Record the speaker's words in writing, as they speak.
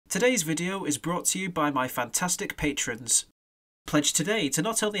Today's video is brought to you by my fantastic patrons. Pledge today to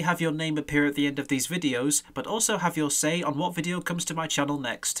not only have your name appear at the end of these videos, but also have your say on what video comes to my channel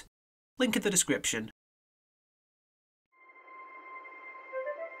next. Link in the description.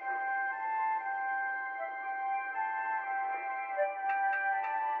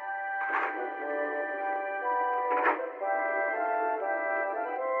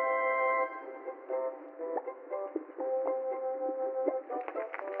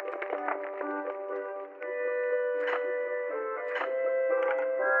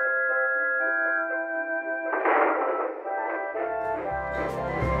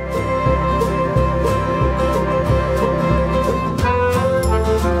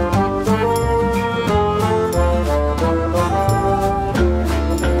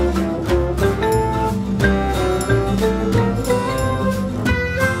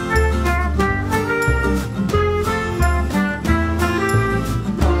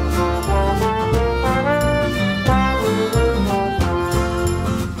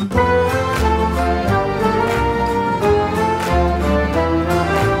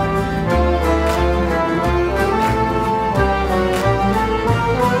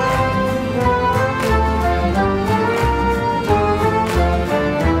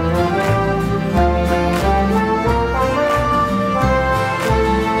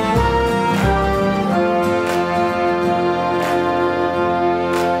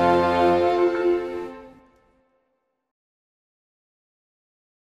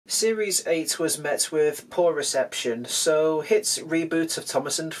 Series 8 was met with poor reception, so Hit's reboot of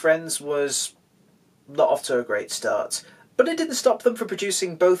Thomas and Friends was not off to a great start. But it didn't stop them from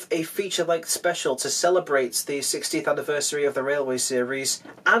producing both a feature-length special to celebrate the 60th anniversary of the Railway series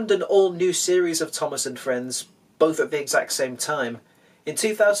and an all-new series of Thomas and Friends, both at the exact same time. In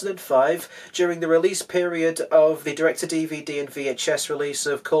 2005, during the release period of the direct-to-DVD and VHS release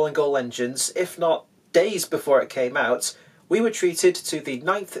of Calling All Engines, if not days before it came out, we were treated to the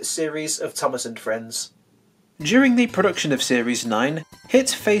 9th series of Thomas and Friends. During the production of Series 9, Hit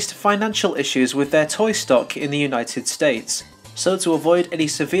faced financial issues with their toy stock in the United States, so to avoid any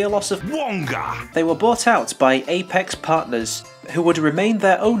severe loss of Wonga, they were bought out by Apex Partners, who would remain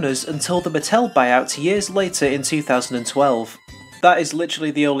their owners until the Mattel buyout years later in 2012. That is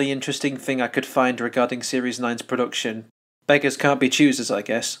literally the only interesting thing I could find regarding Series 9's production. Beggars can't be choosers, I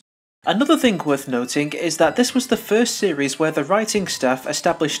guess. Another thing worth noting is that this was the first series where the writing staff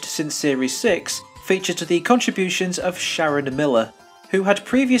established since Series 6 featured the contributions of Sharon Miller, who had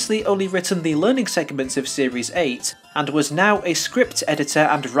previously only written the learning segments of Series 8 and was now a script editor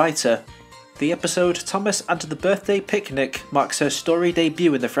and writer. The episode Thomas and the Birthday Picnic marks her story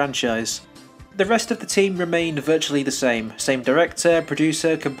debut in the franchise. The rest of the team remain virtually the same director,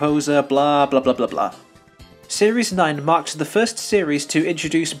 producer, composer, blah blah blah blah blah. Series 9 marked the first series to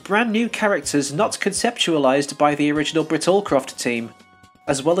introduce brand new characters not conceptualised by the original Britt Allcroft team,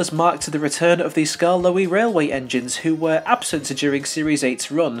 as well as marked the return of the Skarloey Railway engines who were absent during Series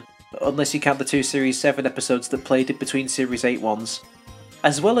 8's run, unless you count the two Series 7 episodes that played in between Series 8 ones.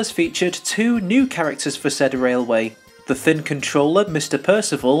 As well as featured two new characters for said railway, the Thin Controller, Mr.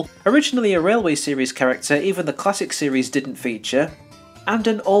 Percival, originally a Railway series character even the classic series didn't feature, and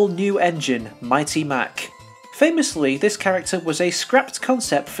an all-new engine, Mighty Mac. Famously, this character was a scrapped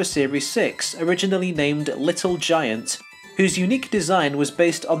concept for Series 6, originally named Little Giant, whose unique design was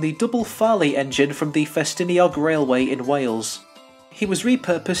based on the double Farley engine from the Festiniog Railway in Wales. He was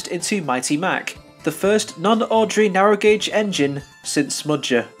repurposed into Mighty Mac, the first non-Audrey narrow-gauge engine since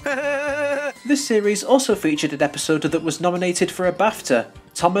Smudger. This series also featured an episode that was nominated for a BAFTA,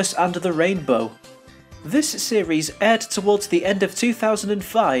 Thomas and the Rainbow. This series aired towards the end of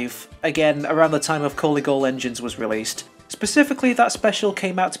 2005, again around the time of Calling All Engines was released. Specifically, that special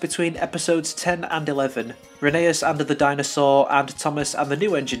came out between episodes 10 and 11, Rheneas and the Dinosaur and Thomas and the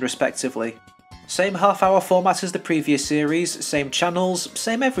New Engine respectively. Same half-hour format as the previous series, same channels,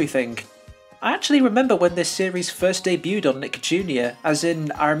 same everything. I actually remember when this series first debuted on Nick Jr., as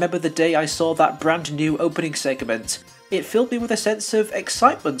in, I remember the day I saw that brand new opening segment. It filled me with a sense of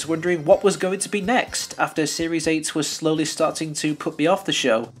excitement, wondering what was going to be next, after Series 8 was slowly starting to put me off the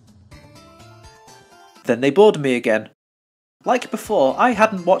show. Then they bored me again. Like before, I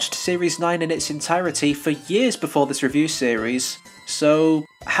hadn't watched Series 9 in its entirety for years before this review series, so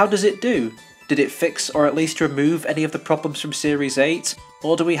how does it do? Did it fix or at least remove any of the problems from Series 8?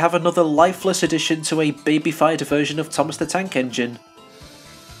 Or do we have another lifeless addition to a babyfied version of Thomas the Tank Engine?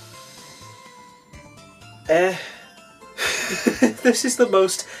 This is the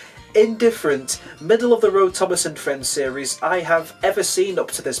most indifferent, middle-of-the-road Thomas and Friends series I have ever seen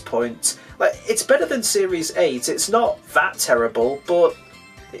up to this point. Like, it's better than Series 8, it's not that terrible, but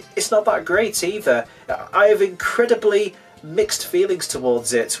it's not that great either. I have incredibly mixed feelings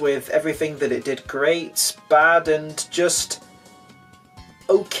towards it, with everything that it did great, bad, and just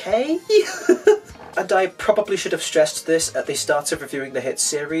okay? And I probably should have stressed this at the start of reviewing the hit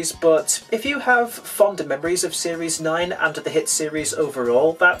series, but if you have fond memories of Series 9 and the hit series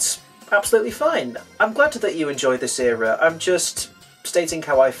overall, that's absolutely fine. I'm glad that you enjoy this era. I'm just stating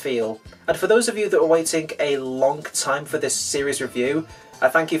how I feel. And for those of you that are waiting a long time for this series review, I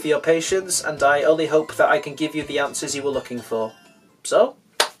thank you for your patience, and I only hope that I can give you the answers you were looking for. So,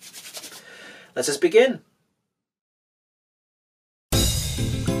 let us begin.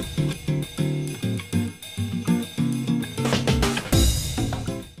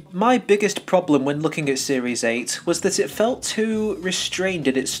 My biggest problem when looking at Series 8 was that it felt too restrained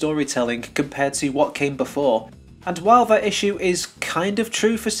in its storytelling compared to what came before. And while that issue is kind of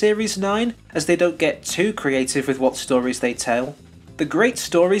true for Series 9, as they don't get too creative with what stories they tell, the great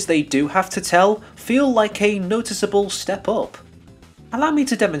stories they do have to tell feel like a noticeable step up. Allow me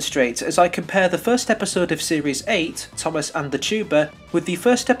to demonstrate as I compare the first episode of Series 8, Thomas and the Tuber, with the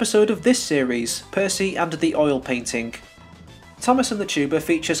first episode of this series, Percy and the Oil Painting. Thomas and the Tuber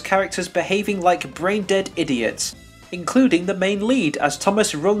features characters behaving like brain-dead idiots, including the main lead as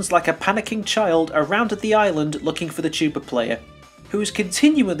Thomas runs like a panicking child around the island looking for the tuba player, who is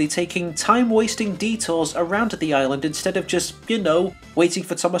continually taking time-wasting detours around the island instead of just, waiting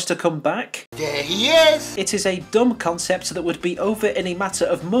for Thomas to come back. There he is! It is a dumb concept that would be over in a matter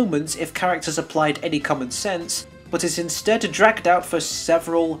of moments if characters applied any common sense, but is instead dragged out for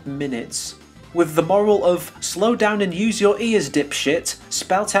several minutes, with the moral of "slow down and use your ears, dipshit"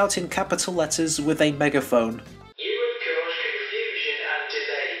 spout out in capital letters with a megaphone. You have caused confusion and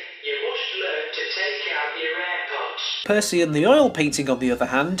delay. You must learn to take out your AirPods. Percy and the Oil Painting, on the other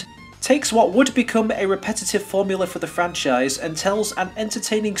hand, takes what would become a repetitive formula for the franchise and tells an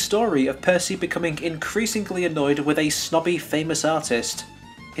entertaining story of Percy becoming increasingly annoyed with a snobby famous artist.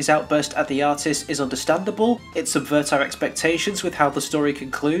 His outburst at the artist is understandable, it subverts our expectations with how the story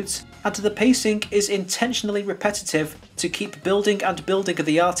concludes, and the pacing is intentionally repetitive to keep building and building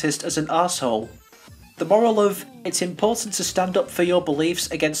the artist as an arsehole. The moral of "it's important to stand up for your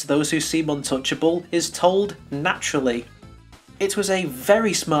beliefs against those who seem untouchable" is told naturally. It was a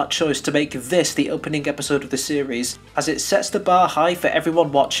very smart choice to make this the opening episode of the series, as it sets the bar high for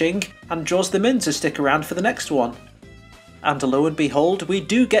everyone watching and draws them in to stick around for the next one. And lo and behold, we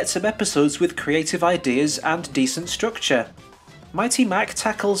do get some episodes with creative ideas and decent structure. Mighty Mac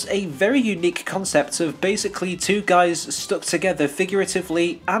tackles a very unique concept of basically two guys stuck together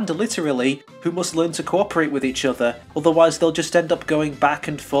figuratively and literally who must learn to cooperate with each other, otherwise they'll just end up going back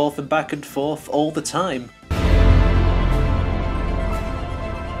and forth all the time.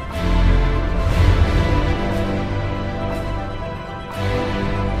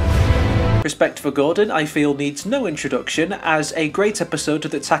 Respect for Gordon, I feel, needs no introduction, as a great episode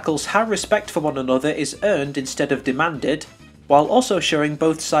that tackles how respect for one another is earned instead of demanded, while also showing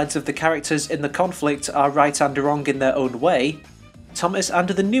both sides of the characters in the conflict are right and wrong in their own way. Thomas and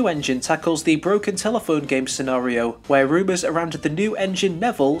the New Engine tackles the broken telephone game scenario, where rumours around the New Engine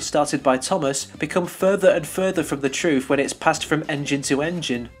Neville, started by Thomas, become further and further from the truth when it's passed from engine to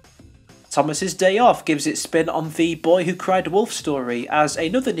engine. Thomas's Day Off gives its spin on the Boy Who Cried Wolf story, as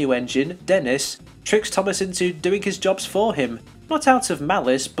another New Engine, Dennis, tricks Thomas into doing his jobs for him, not out of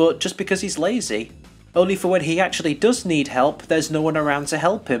malice, but just because he's lazy. Only for when he actually does need help, there's no one around to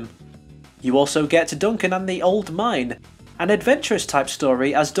help him. You also get Duncan and the Old Mine, an adventurous type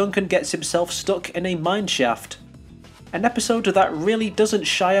story as Duncan gets himself stuck in a mine shaft. An episode that really doesn't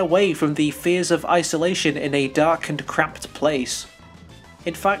shy away from the fears of isolation in a dark and cramped place.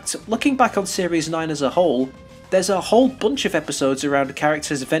 In fact, looking back on Series 9 as a whole, there's a whole bunch of episodes around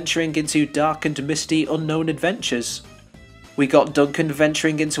characters venturing into dark and misty unknown adventures. We got Duncan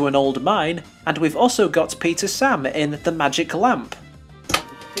venturing into an old mine, and we've also got Peter Sam in The Magic Lamp.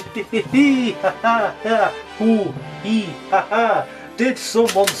 Did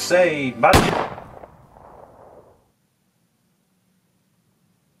someone say magic?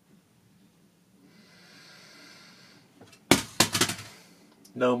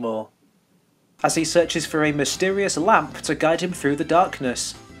 No more. As he searches for a mysterious lamp to guide him through the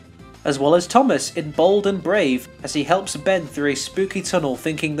darkness. As well as Thomas in Bold and Brave, as he helps Ben through a spooky tunnel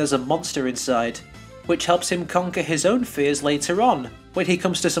thinking there's a monster inside, which helps him conquer his own fears later on, when he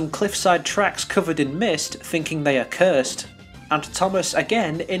comes to some cliffside tracks covered in mist thinking they are cursed. And Thomas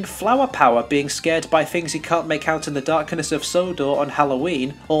again in Flower Power, being scared by things he can't make out in the darkness of Sodor on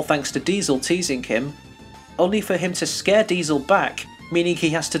Halloween, all thanks to Diesel teasing him, only for him to scare Diesel back, meaning he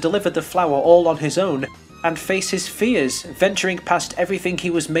has to deliver the flower all on his own, and face his fears, venturing past everything he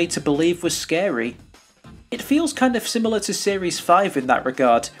was made to believe was scary. It feels kind of similar to Series 5 in that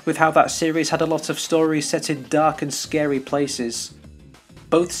regard, with how that series had a lot of stories set in dark and scary places.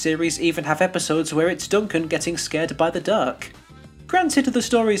 Both series even have episodes where it's Duncan getting scared by the dark. Granted, the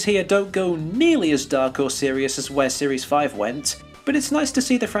stories here don't go nearly as dark or serious as where Series 5 went, but it's nice to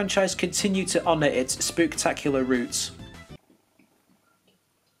see the franchise continue to honour its spooktacular roots.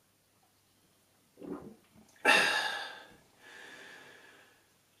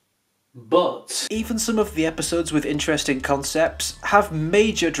 But even some of the episodes with interesting concepts have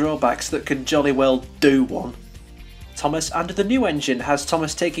major drawbacks that can jolly well do one. Thomas and the New Engine has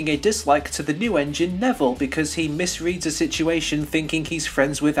Thomas taking a dislike to the New Engine Neville because he misreads a situation thinking he's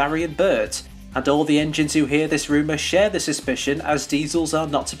friends with Harry and Bert, and all the engines who hear this rumour share the suspicion as diesels are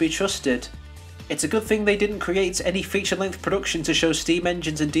not to be trusted. It's a good thing they didn't create any feature-length production to show steam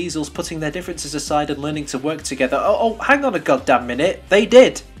engines and diesels putting their differences aside and learning to work together. Oh, hang on a goddamn minute, they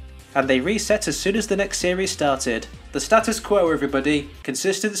did! And they reset as soon as the next series started. The status quo, everybody.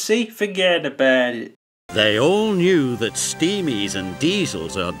 Consistency? Forget about it. They all knew that steamies and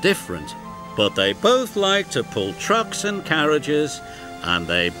diesels are different, but they both like to pull trucks and carriages, and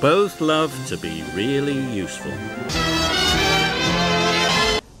they both love to be really useful.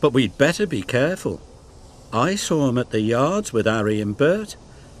 But we'd better be careful. I saw 'em at the yards with Harry and Bert.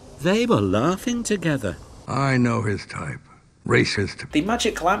 They were laughing together. I know his type. Racist. The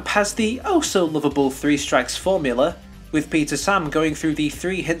magic lamp has the oh-so-lovable 3 strikes formula, with Peter Sam going through the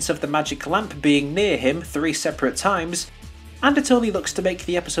 3 hints of the magic lamp being near him 3 separate times, and it only looks to make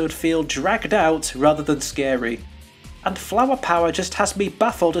the episode feel dragged out rather than scary. And flour power just has me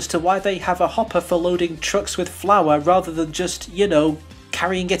baffled as to why they have a hopper for loading trucks with flour rather than just,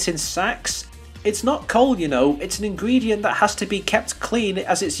 carrying it in sacks. It's not coal, it's an ingredient that has to be kept clean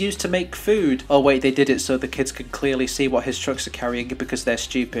as it's used to make food. Oh wait, they did it so the kids can clearly see what his trucks are carrying because they're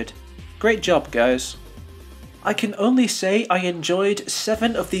stupid. Great job, guys. I can only say I enjoyed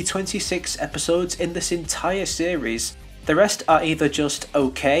 7 of the 26 episodes in this entire series. The rest are either just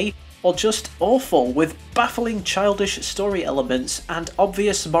okay, or just awful, with baffling childish story elements and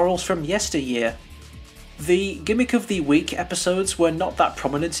obvious morals from yesteryear. The Gimmick of the Week episodes were not that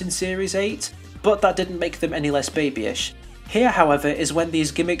prominent in Series 8, but that didn't make them any less babyish. Here, however, is when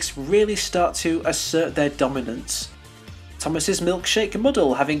these gimmicks really start to assert their dominance. Thomas's milkshake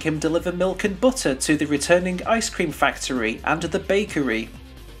muddle, having him deliver milk and butter to the returning ice cream factory and the bakery.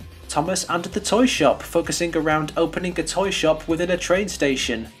 Thomas and the toy shop, focusing around opening a toy shop within a train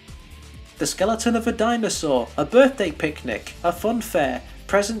station. The skeleton of a dinosaur, a birthday picnic, a fun fair,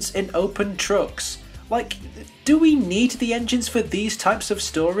 presents in open trucks. Like, do we need the engines for these types of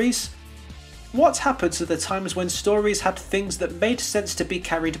stories? What happened to the times when stories had things that made sense to be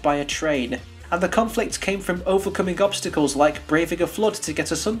carried by a train, and the conflict came from overcoming obstacles like braving a flood to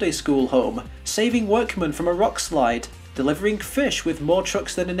get a Sunday school home, saving workmen from a rock slide, delivering fish with more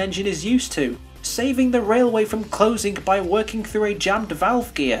trucks than an engine is used to, saving the railway from closing by working through a jammed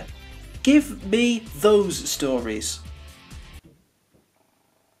valve gear? Give me those stories.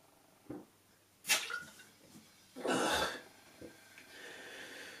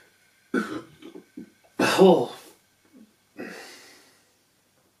 Oh.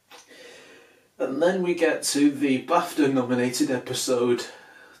 And then we get to the BAFTA nominated episode,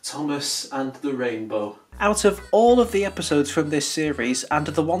 Thomas and the Rainbow. Out of all of the episodes from this series and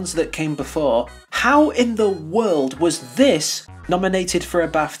the ones that came before, how in the world was this nominated for a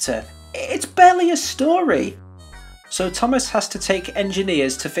BAFTA? It's barely a story. So Thomas has to take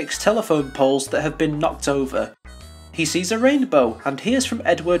engineers to fix telephone poles that have been knocked over. He sees a rainbow and hears from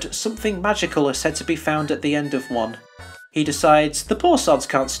Edward something magical is said to be found at the end of one. He decides the poor sods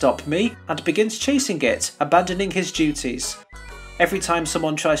can't stop me and begins chasing it, abandoning his duties. Every time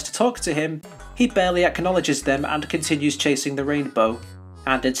someone tries to talk to him, he barely acknowledges them and continues chasing the rainbow.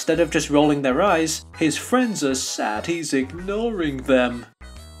 And instead of just rolling their eyes, his friends are sad he's ignoring them.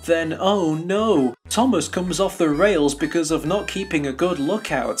 Then, oh no, Thomas comes off the rails because of not keeping a good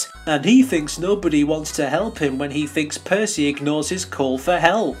lookout, and he thinks nobody wants to help him when he thinks Percy ignores his call for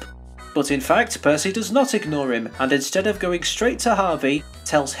help. But in fact, Percy does not ignore him, and instead of going straight to Harvey,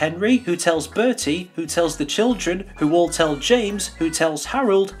 tells Henry, who tells Bertie, who tells the children, who all tell James, who tells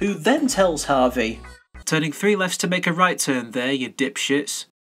Harold, who then tells Harvey. Turning 3 lefts to make a right turn there, you dipshits.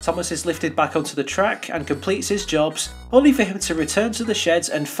 Thomas is lifted back onto the track and completes his jobs, only for him to return to the sheds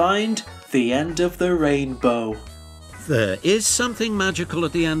and find the end of the rainbow. There is something magical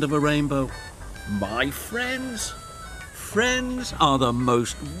at the end of a rainbow. My friends. Friends are the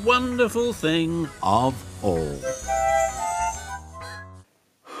most wonderful thing of all.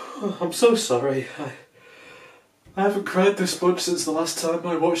 I'm so sorry. I haven't cried this much since the last time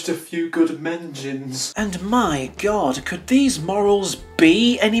I watched A Few Good Menjins. And my god, could these morals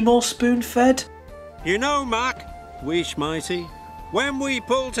be any more spoon-fed? You know, Mac, Wish Mighty, when we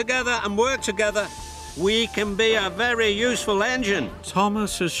pull together and work together, we can be a very useful engine.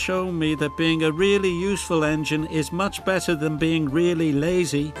 Thomas has shown me that being a really useful engine is much better than being really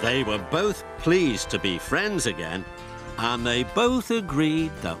lazy. They were both pleased to be friends again, and they both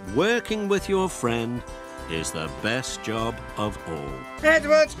agreed that working with your friend is the best job of all.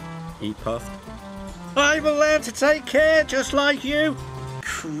 Edward, he puffed, I will learn to take care just like you.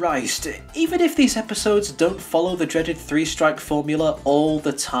 Christ, even if these episodes don't follow the dreaded three-strike formula all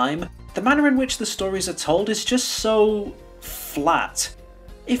the time, the manner in which the stories are told is just so flat.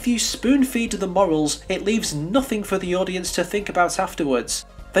 If you spoon-feed the morals, it leaves nothing for the audience to think about afterwards.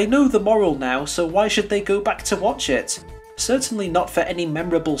 They know the moral now, so why should they go back to watch it? Certainly not for any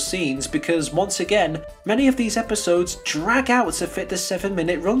memorable scenes, because once again, many of these episodes drag out to fit the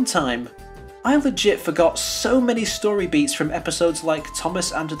 7-minute runtime. I legit forgot so many story beats from episodes like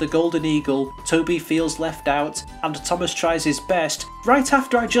Thomas and the Golden Eagle, Toby Feels Left Out, and Thomas Tries His Best right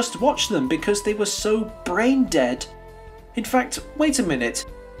after I just watched them because they were so brain dead. In fact, wait a minute.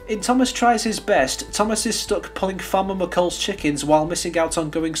 In Thomas Tries His Best, Thomas is stuck pulling Farmer McCall's chickens while missing out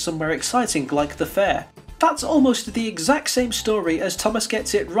on going somewhere exciting like the fair. That's almost the exact same story as Thomas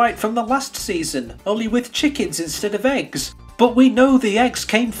Gets It Right from the last season, only with chickens instead of eggs. But we know the eggs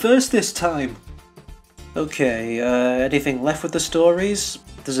came first this time! Okay, anything left with the stories?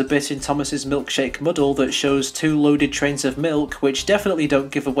 There's a bit in Thomas's milkshake muddle that shows 2 loaded trains of milk, which definitely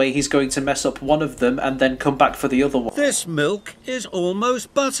don't give away he's going to mess up one of them and then come back for the other one. This milk is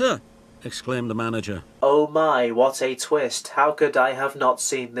almost butter, exclaimed the manager. Oh my, what a twist. How could I have not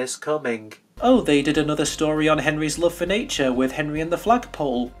seen this coming? Oh, they did another story on Henry's love for nature with Henry and the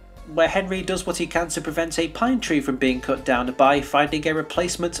Flagpole, where Henry does what he can to prevent a pine tree from being cut down by finding a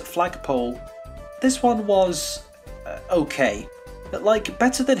replacement flagpole. This one was okay. Like,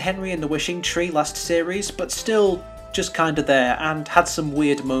 better than Henry and the Wishing Tree last series, but still just kinda there, and had some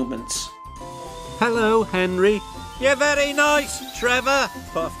weird moments. Hello, Henry. You're very nice, Trevor,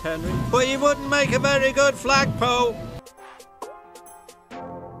 puffed Henry, but you wouldn't make a very good flagpole.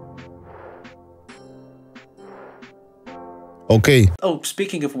 Okay. Oh,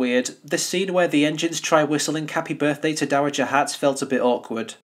 speaking of weird, the scene where the engines try whistling Happy Birthday to Dowager Hats felt a bit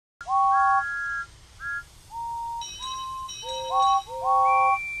awkward.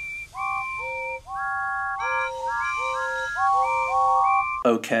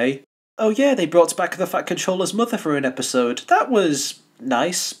 Okay. Oh yeah, they brought back the Fat Controller's mother for an episode. That was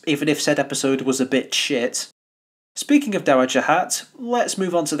nice, even if said episode was a bit shit. Speaking of Dowager Hat, let's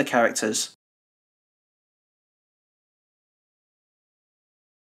move on to the characters.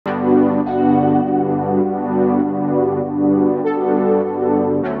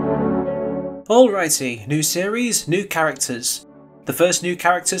 Alrighty, new series, new characters. The first new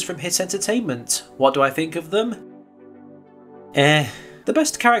characters from Hit Entertainment. What do I think of them? The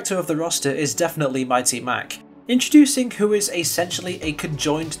best character of the roster is definitely Mighty Mac. Introducing who is essentially a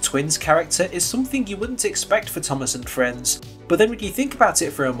conjoined twins character is something you wouldn't expect for Thomas and Friends, but then when you think about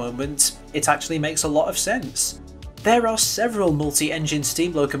it for a moment, it actually makes a lot of sense. There are several multi-engine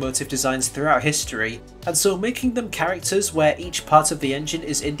steam locomotive designs throughout history, and so making them characters where each part of the engine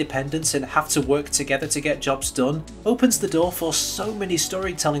is independent and have to work together to get jobs done opens the door for so many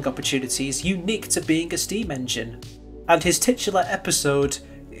storytelling opportunities unique to being a steam engine. And his titular episode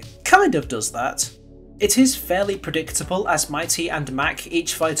kind of does that. It is fairly predictable as Mighty and Mac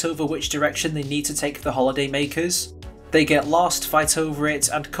each fight over which direction they need to take the holiday makers. They get lost, fight over it,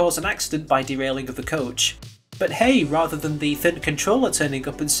 and cause an accident by derailing the coach. But hey, rather than the thin controller turning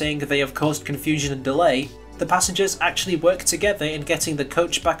up and saying they have caused confusion and delay, the passengers actually work together in getting the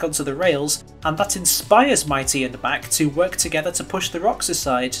coach back onto the rails, and that inspires Mighty and Mac to work together to push the rocks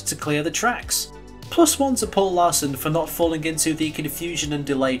aside to clear the tracks. Plus one to Paul Larson for not falling into the confusion and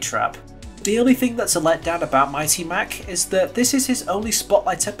delay trap. The only thing that's a letdown about Mighty Mac is that this is his only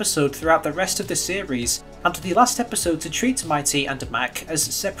spotlight episode throughout the rest of the series, and the last episode to treat Mighty and Mac as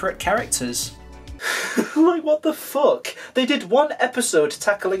separate characters. Like, what the fuck? They did one episode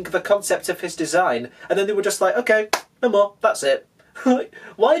tackling the concept of his design, and then they were just like, okay, no more, that's it. Like,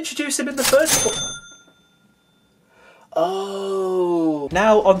 why introduce him in the first place? Oh.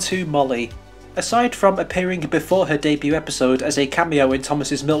 Now onto Molly. Aside from appearing before her debut episode as a cameo in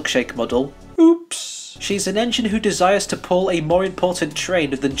Thomas's milkshake model, oops, she's an engine who desires to pull a more important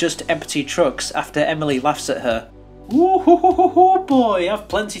train than just empty trucks after Emily laughs at her. Ooh, boy, I've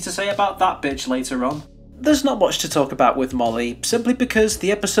plenty to say about that bitch later on. There's not much to talk about with Molly, simply because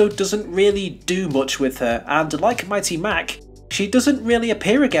the episode doesn't really do much with her, and like Mighty Mac, she doesn't really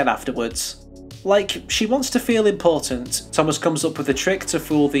appear again afterwards. Like, she wants to feel important. Thomas comes up with a trick to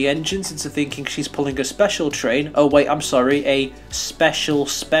fool the engines into thinking she's pulling a special train. Oh wait, I'm sorry, a special.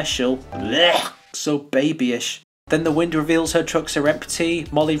 Blech, so babyish. Then the wind reveals her trucks are empty,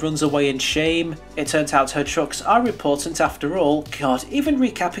 Molly runs away in shame. It turns out her trucks are important after all. God, even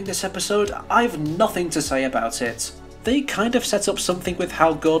recapping this episode, I've nothing to say about it. They kind of set up something with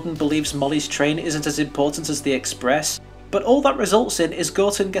how Gordon believes Molly's train isn't as important as the Express, but all that results in is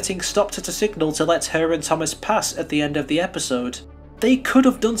Gordon getting stopped at a signal to let her and Thomas pass at the end of the episode. They could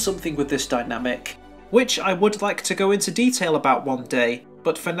have done something with this dynamic, which I would like to go into detail about one day,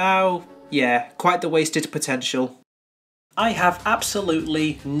 but for now, yeah, quite the wasted potential. I have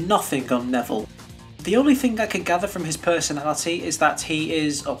absolutely nothing on Neville. The only thing I can gather from his personality is that he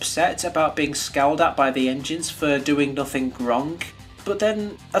is upset about being scowled at by the engines for doing nothing wrong, but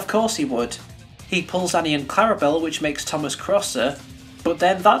then of course he would. He pulls Annie and Clarabelle, which makes Thomas crosser, but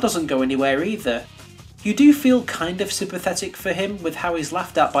then that doesn't go anywhere either. You do feel kind of sympathetic for him with how he's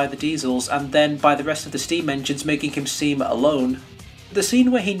laughed at by the diesels and then by the rest of the steam engines, making him seem alone. The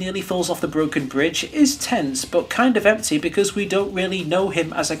scene where he nearly falls off the broken bridge is tense but kind of empty because we don't really know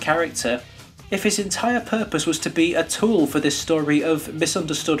him as a character. If his entire purpose was to be a tool for this story of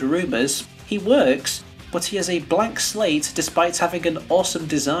misunderstood rumours, he works, but he has a blank slate despite having an awesome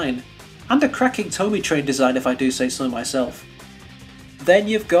design. And a cracking Tomy train design if I do say so myself. Then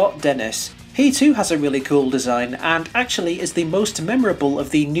you've got Dennis. He too has a really cool design and actually is the most memorable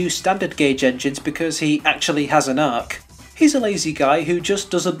of the new standard gauge engines because he actually has an arc. He's a lazy guy who just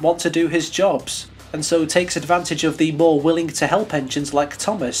doesn't want to do his jobs, and so takes advantage of the more willing to help engines like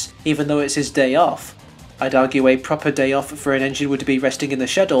Thomas, even though it's his day off. I'd argue a proper day off for an engine would be resting in the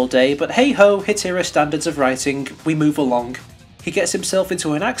shed all day, but hey ho, hit era standards of writing, we move along. He gets himself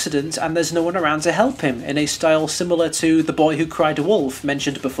into an accident and there's no one around to help him, in a style similar to The Boy Who Cried Wolf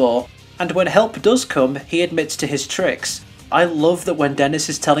mentioned before, and when help does come, he admits to his tricks. I love that when Dennis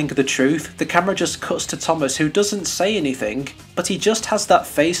is telling the truth, the camera just cuts to Thomas who doesn't say anything, but he just has that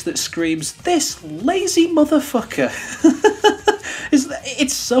face that screams, "This lazy motherfucker!"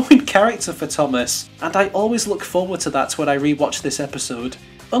 It's so in character for Thomas, and I always look forward to that when I rewatch this episode.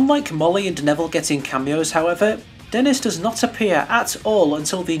 Unlike Molly and Neville getting cameos, however, Dennis does not appear at all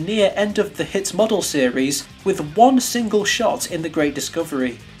until the near end of the hit model series, with one single shot in The Great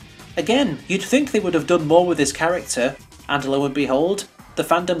Discovery. Again, you'd think they would have done more with his character, and lo and behold, the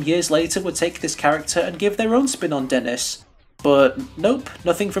fandom years later would take this character and give their own spin on Dennis. But nope,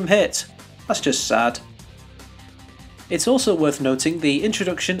 nothing from Hit. That's just sad. It's also worth noting the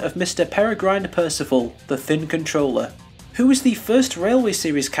introduction of Mr. Peregrine Percival, the Thin Controller, who is the first Railway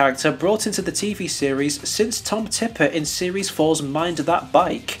Series character brought into the TV series since Tom Tipper in Series 4's Mind That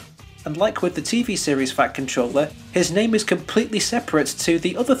Bike. And like with the TV series Fat Controller, his name is completely separate to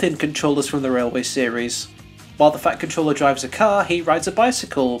the other Thin Controllers from the Railway series. While the Fat Controller drives a car, he rides a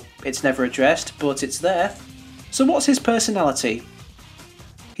bicycle. It's never addressed, but it's there. So what's his personality?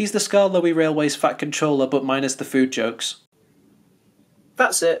 He's the Skarloey Railway's Fat Controller, but minus the food jokes.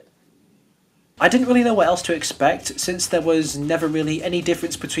 That's it. I didn't really know what else to expect, since there was never really any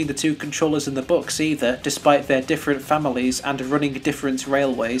difference between the two controllers in the books either, despite their different families and running different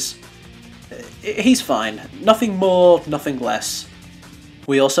railways. He's fine. Nothing more, nothing less.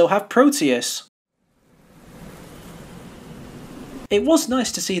 We also have Proteus. It was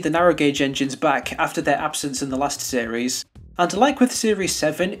nice to see the narrow gauge engines back after their absence in the last series, and like with Series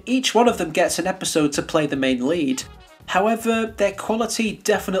 7, each one of them gets an episode to play the main lead. However, their quality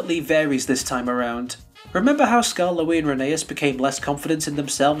definitely varies this time around. Remember how Skarloey and Rheneas became less confident in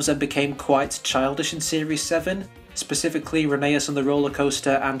themselves and became quite childish in Series 7? Specifically Rheneas on the roller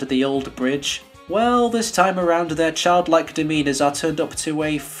coaster and the old bridge? Well, this time around their childlike demeanours are turned up to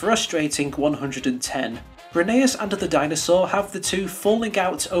a frustrating 110. Rheneas and the dinosaur have the two falling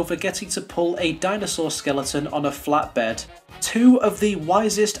out over getting to pull a dinosaur skeleton on a flatbed. Two of the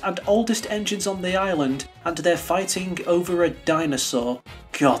wisest and oldest engines on the island, and they're fighting over a dinosaur.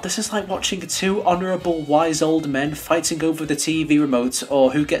 God, this is like watching two honourable wise old men fighting over the TV remote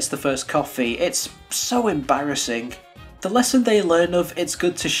or who gets the first coffee. It's so embarrassing. The lesson they learn of it's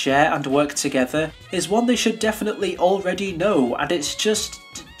good to share and work together is one they should definitely already know, and it's just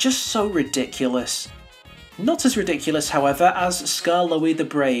so ridiculous. Not as ridiculous, however, as Skarloey the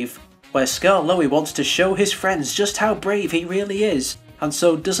Brave, where Skarloey wants to show his friends just how brave he really is, and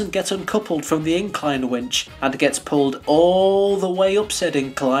so doesn't get uncoupled from the incline winch, and gets pulled all the way up said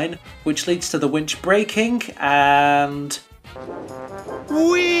incline, which leads to the winch breaking, and...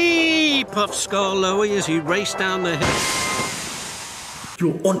 Whee! puffed Skarloey as he raced down the hill.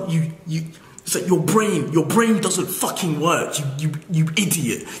 It's like your brain doesn't fucking work. You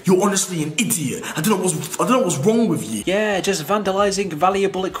idiot. You're honestly an idiot. I don't know what's wrong with you. Yeah, just vandalising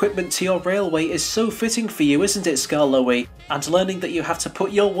valuable equipment to your railway is so fitting for you, isn't it, Skarloey? And learning that you have to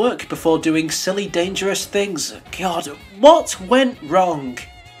put your work before doing silly, dangerous things. God, what went wrong?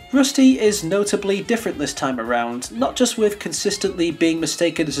 Rusty is notably different this time around, not just with consistently being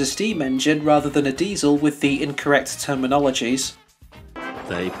mistaken as a steam engine rather than a diesel with the incorrect terminologies.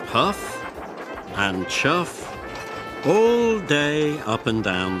 They puff and chuff all day up and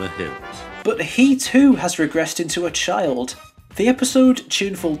down the hills. But he too has regressed into a child. The episode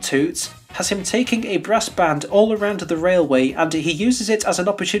Tuneful Toots has him taking a brass band all around the railway, and he uses it as an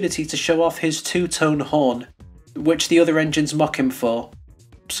opportunity to show off his two-tone horn, which the other engines mock him for.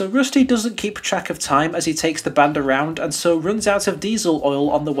 So Rusty doesn't keep track of time as he takes the band around, and so runs out of diesel oil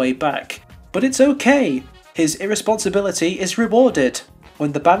on the way back. But it's okay, his irresponsibility is rewarded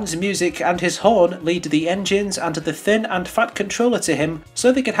when the band's music and his horn lead the engines and the thin and fat controller to him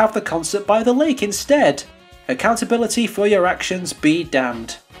so they can have the concert by the lake instead. Accountability for your actions be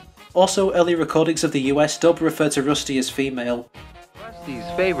damned. Also, early recordings of the US dub refer to Rusty as female. Rusty's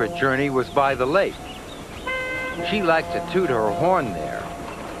favorite journey was by the lake. She liked to toot her horn there.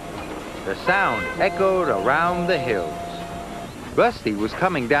 The sound echoed around the hills. Rusty was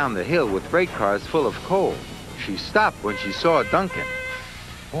coming down the hill with freight cars full of coal. She stopped when she saw Duncan.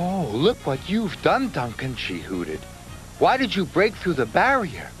 "Oh, look what you've done, Duncan," she hooted. "Why did you break through the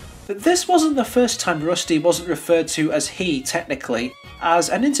barrier?" This wasn't the first time Rusty wasn't referred to as he, technically, as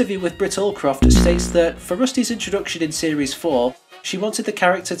an interview with Britt Allcroft states that for Rusty's introduction in Series 4, she wanted the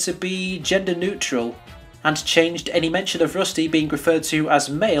character to be gender neutral, and changed any mention of Rusty being referred to as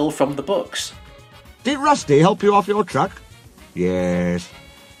male from the books. "Did Rusty help you off your truck?" "Yes.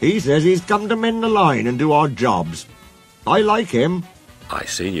 He says he's come to mend the line and do our jobs. I like him." "I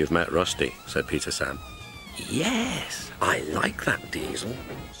see you've met Rusty," said Peter Sam. "Yes, I like that diesel."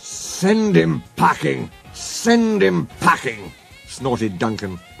 "Send him packing! Send him packing!" snorted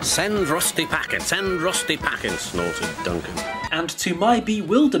Duncan. "Send Rusty packing! Send Rusty packing!" snorted Duncan. And to my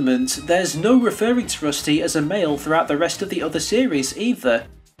bewilderment, there's no referring to Rusty as a male throughout the rest of the other series either.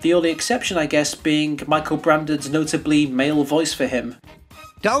 The only exception, I guess, being Michael Brandon's notably male voice for him.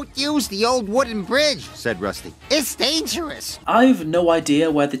 "Don't use the old wooden bridge," said Rusty. "It's dangerous." I've no idea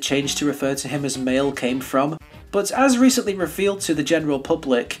where the change to refer to him as male came from, but as recently revealed to the general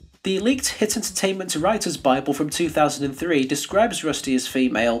public, the leaked Hit Entertainment Writer's Bible from 2003 describes Rusty as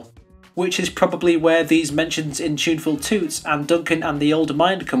female, which is probably where these mentions in Tuneful Toots and Duncan and the Old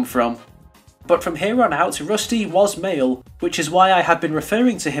Mind come from. But from here on out, Rusty was male, which is why I have been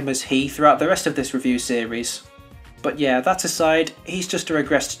referring to him as he throughout the rest of this review series. But yeah, that aside, he's just a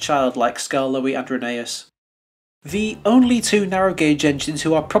regressed child like Skarloey and Rheneas. The only two narrow gauge engines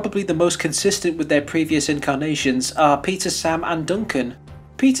who are probably the most consistent with their previous incarnations are Peter Sam and Duncan.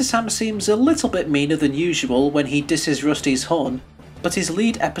 Peter Sam seems a little bit meaner than usual when he disses Rusty's horn, but his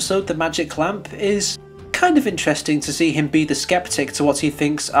lead episode, The Magic Lamp, is kind of interesting to see him be the skeptic to what he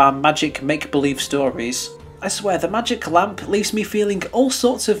thinks are magic make-believe stories. I swear, The Magic Lamp leaves me feeling all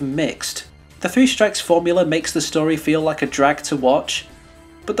sorts of mixed. The Three Strikes formula makes the story feel like a drag to watch,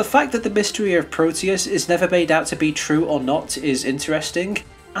 but the fact that the mystery of Proteus is never made out to be true or not is interesting,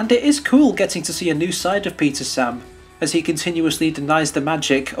 and it is cool getting to see a new side of Peter Sam, as he continuously denies the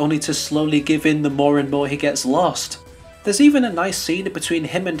magic only to slowly give in the more and more he gets lost. There's even a nice scene between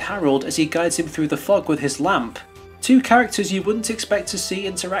him and Harold as he guides him through the fog with his lamp. Two characters you wouldn't expect to see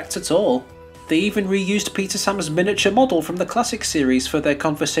interact at all. They even reused Peter Sam's miniature model from the classic series for their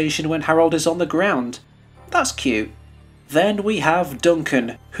conversation when Harold is on the ground. That's cute. Then we have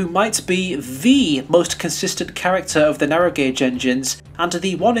Duncan, who might be the most consistent character of the narrow gauge engines, and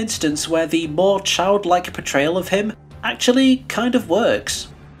the one instance where the more childlike portrayal of him actually kind of works.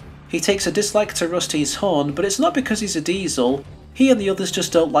 He takes a dislike to Rusty's horn, but it's not because he's a diesel. He and the others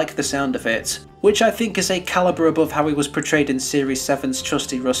just don't like the sound of it, which I think is a calibre above how he was portrayed in Series 7's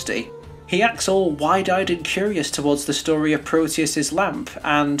Trusty Rusty. He acts all wide-eyed and curious towards the story of Proteus's lamp,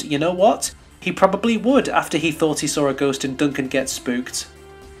 and you know what? He probably would after he thought he saw a ghost in Duncan Get Spooked.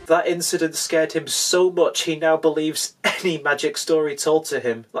 That incident scared him so much he now believes any magic story told to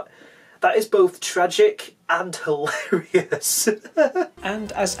him. That is both tragic and hilarious.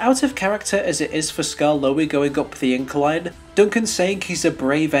 And as out of character as it is for Skarloey going up the incline, Duncan saying he's a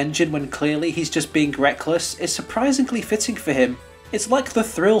brave engine when clearly he's just being reckless is surprisingly fitting for him. It's like the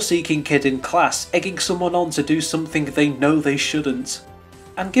thrill-seeking kid in class egging someone on to do something they know they shouldn't.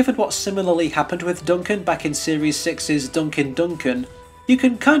 And given what similarly happened with Duncan back in Series 6's Duncan Duncan, You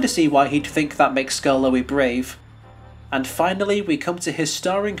can kinda see why he'd think that makes Skarloey brave. And finally we come to his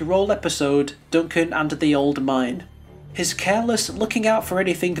starring role episode, Duncan and the Old Mine. His careless, looking out for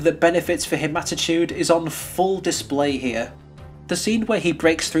anything that benefits for him attitude is on full display here. The scene where he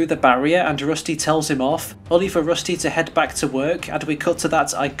breaks through the barrier and Rusty tells him off, only for Rusty to head back to work, and we cut to that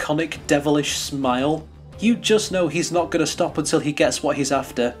iconic devilish smile. You just know he's not going to stop until he gets what he's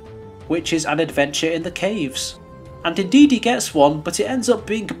after, which is an adventure in the caves. And indeed he gets one, but it ends up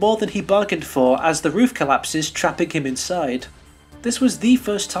being more than he bargained for as the roof collapses, trapping him inside. This was the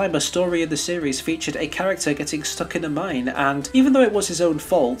first time a story in the series featured a character getting stuck in a mine, and even though it was his own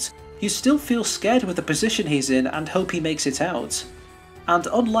fault, you still feel scared with the position he's in and hope he makes it out. And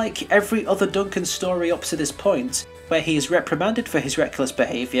unlike every other Duncan story up to this point, where he is reprimanded for his reckless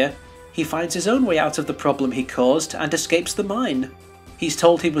behaviour, he finds his own way out of the problem he caused and escapes the mine. He's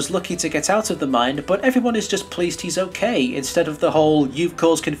told he was lucky to get out of the mine, but everyone is just pleased he's okay, instead of the whole "you've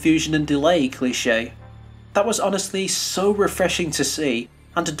caused confusion and delay" cliché. That was honestly so refreshing to see,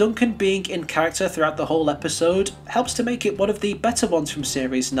 and Duncan being in character throughout the whole episode helps to make it one of the better ones from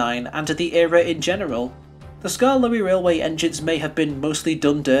Series 9 and the era in general. The Skarloey Railway engines may have been mostly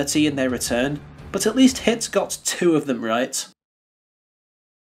done dirty in their return, but at least Hit got 2 of them right.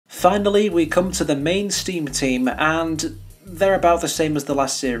 Finally, we come to the main Steam team, and they're about the same as the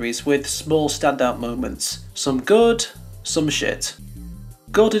last series, with small standout moments. Some good, some shit.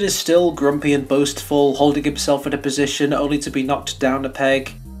 Gordon is still grumpy and boastful, holding himself in a position only to be knocked down a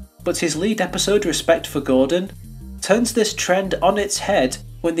peg, but his lead episode, Respect for Gordon, turns this trend on its head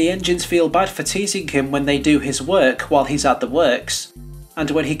when the engines feel bad for teasing him when they do his work while he's at the works,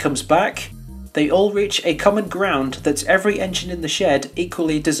 and when he comes back, they all reach a common ground that every engine in the shed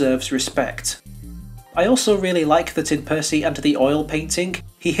equally deserves respect. I also really like that in Percy and the Oil Painting,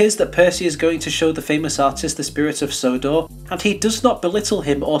 he hears that Percy is going to show the famous artist the spirit of Sodor, and he does not belittle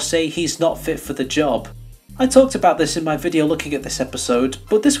him or say he's not fit for the job. I talked about this in my video looking at this episode,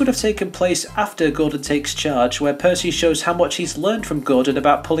 but this would have taken place after Gordon takes charge, where Percy shows how much he's learned from Gordon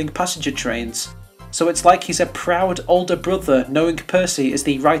about pulling passenger trains. So it's like he's a proud older brother knowing Percy is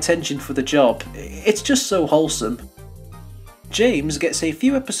the right engine for the job. It's just so wholesome. James gets a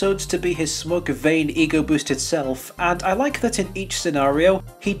few episodes to be his smug, vain, ego-boosted self, and I like that in each scenario,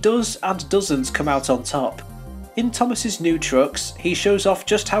 he does and doesn't come out on top. In Thomas's new trucks, he shows off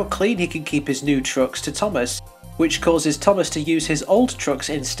just how clean he can keep his new trucks to Thomas, which causes Thomas to use his old trucks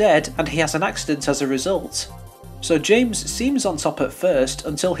instead, and he has an accident as a result. So James seems on top at first,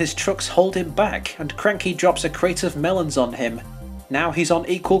 until his trucks hold him back, and Cranky drops a crate of melons on him. Now he's on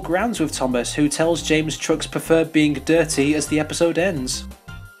equal grounds with Thomas, who tells James trucks prefer being dirty as the episode ends.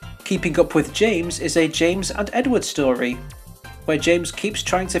 Keeping up with James is a James and Edward story, where James keeps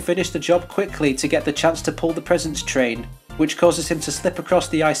trying to finish the job quickly to get the chance to pull the presents train, which causes him to slip across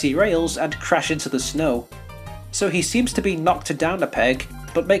the icy rails and crash into the snow. So he seems to be knocked down a peg,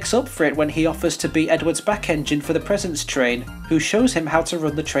 but makes up for it when he offers to be Edward's back engine for the presents train, who shows him how to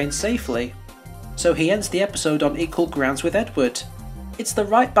run the train safely. So he ends the episode on equal grounds with Edward. It's the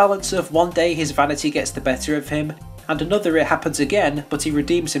right balance of one day his vanity gets the better of him, and another it happens again, but he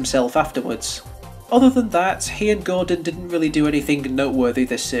redeems himself afterwards. Other than that, he and Gordon didn't really do anything noteworthy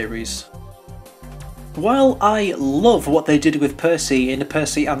this series. While I love what they did with Percy in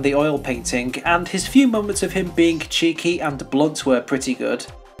Percy and the Oil Painting, and his few moments of him being cheeky and blunt were pretty good.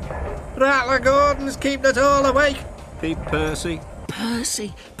 Rattler Gordon's keeping it all awake. Keep Percy.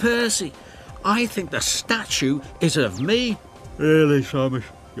 Percy. I think the statue is of me. Really, Thomas?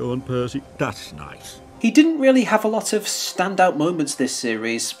 Go on, Percy. That's nice. He didn't really have a lot of standout moments this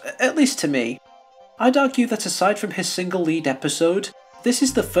series, at least to me. I'd argue that aside from his single lead episode, this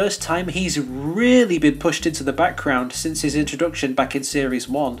is the first time he's really been pushed into the background since his introduction back in Series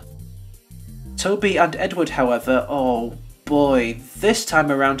 1. Toby and Edward, however, oh boy, this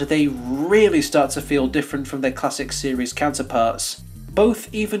time around they really start to feel different from their classic series counterparts,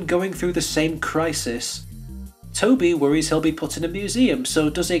 both even going through the same crisis. Toby worries he'll be put in a museum, so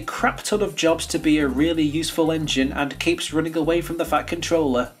does a crap ton of jobs to be a really useful engine and keeps running away from the Fat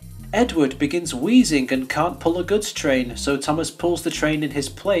Controller. Edward begins wheezing and can't pull a goods train, so Thomas pulls the train in his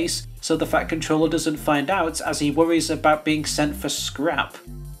place so the Fat Controller doesn't find out as he worries about being sent for scrap.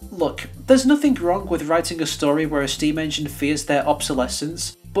 Look, there's nothing wrong with writing a story where a steam engine fears their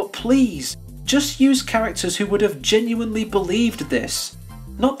obsolescence, but please, just use characters who would have genuinely believed this.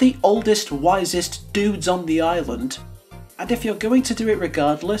 Not the oldest, wisest dudes on the island. And if you're going to do it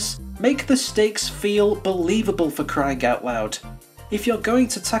regardless, make the stakes feel believable, for crying out loud. If you're going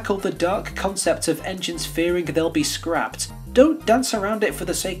to tackle the dark concept of engines fearing they'll be scrapped, don't dance around it for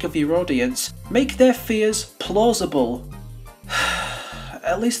the sake of your audience, make their fears plausible.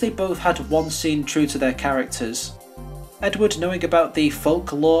 at least they both had one scene true to their characters. Edward knowing about the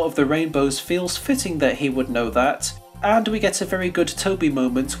folklore of the rainbows feels fitting that he would know that, and we get a very good Toby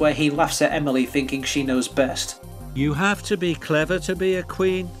moment where he laughs at Emily thinking she knows best. "You have to be clever to be a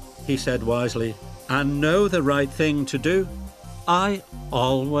queen," he said wisely, "and know the right thing to do." "I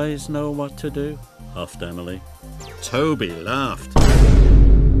always know what to do," huffed Emily. Toby laughed.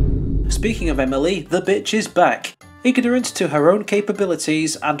 Speaking of Emily, the bitch is back. Ignorant to her own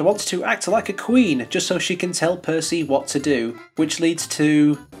capabilities and wants to act like a queen just so she can tell Percy what to do, which leads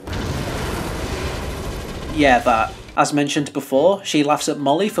to... yeah, that. As mentioned before, she laughs at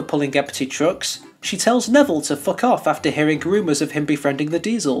Molly for pulling empty trucks. She tells Neville to fuck off after hearing rumours of him befriending the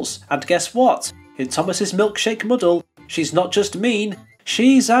Diesels. And guess what? In Thomas's milkshake muddle, she's not just mean,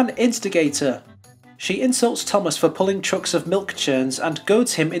 she's an instigator. She insults Thomas for pulling trucks of milk churns and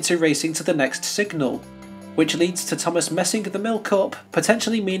goads him into racing to the next signal, which leads to Thomas messing the milk up,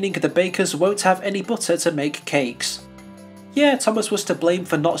 potentially meaning the bakers won't have any butter to make cakes. Yeah, Thomas was to blame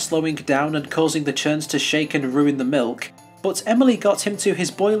for not slowing down and causing the churns to shake and ruin the milk, but Emily got him to his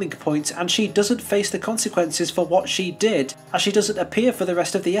boiling point and she doesn't face the consequences for what she did, as she doesn't appear for the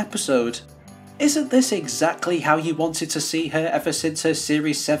rest of the episode. Isn't this exactly how you wanted to see her ever since her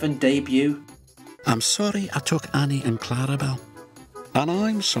Series 7 debut? "I'm sorry I took Annie and Clarabelle." "And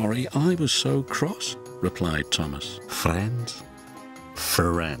I'm sorry I was so cross," replied Thomas. "Friends?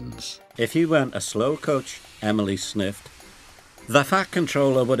 Friends." "If you weren't a slow coach," Emily sniffed, "the Fat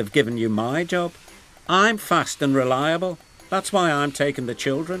Controller would have given you my job. I'm fast and reliable. That's why I'm taking the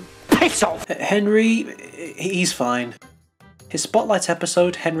children." Piss off! Henry, he's fine. His Spotlight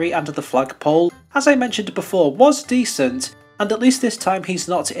episode, Henry and the Flagpole, as I mentioned before, was decent, and at least this time he's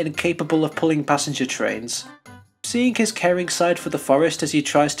not incapable of pulling passenger trains. Seeing his caring side for the forest as he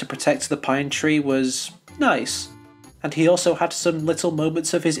tries to protect the pine tree was nice. And he also had some little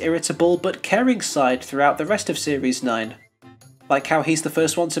moments of his irritable but caring side throughout the rest of Series 9. Like how he's the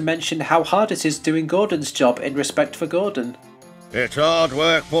first one to mention how hard it is doing Gordon's job in respect for Gordon. "It's hard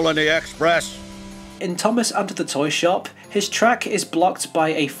work pulling the express." In Thomas and the Toy Shop, his track is blocked by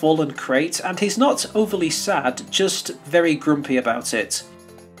a fallen crate and he's not overly sad, just very grumpy about it.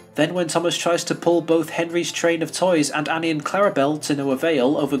 Then when Thomas tries to pull both Henry's train of toys and Annie and Clarabelle to no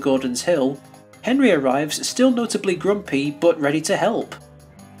avail over Gordon's Hill, Henry arrives still notably grumpy but ready to help.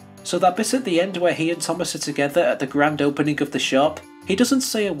 So that bit at the end where he and Thomas are together at the grand opening of the shop, he doesn't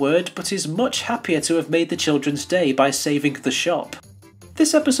say a word but is much happier to have made the children's day by saving the shop.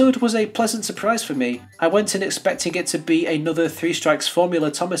 This episode was a pleasant surprise for me. I went in expecting it to be another Three Strikes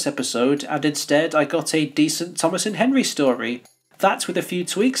Formula Thomas episode, and instead I got a decent Thomas and Henry story. That, with a few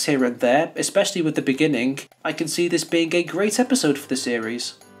tweaks here and there, especially with the beginning, I can see this being a great episode for the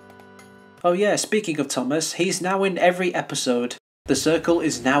series. Oh yeah, speaking of Thomas, he's now in every episode. The circle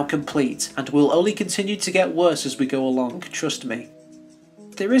is now complete, and will only continue to get worse as we go along, trust me.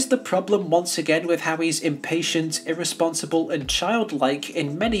 There is the problem once again with how he's impatient, irresponsible and childlike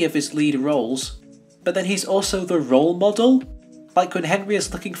in many of his lead roles, but then he's also the role model, like when Henry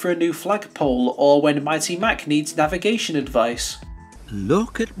is looking for a new flagpole or when Mighty Mac needs navigation advice.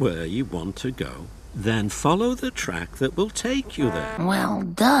 Look at where you want to go, then follow the track that will take you there. Well,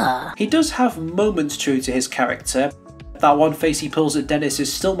 duh. He does have moments true to his character. That one face he pulls at Dennis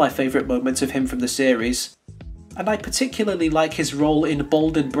is still my favourite moment of him from the series. And I particularly like his role in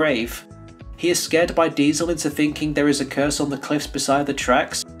Bold and Brave. He is scared by Diesel into thinking there is a curse on the cliffs beside the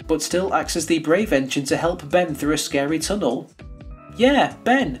tracks, but still acts as the Brave engine to help Ben through a scary tunnel. Yeah,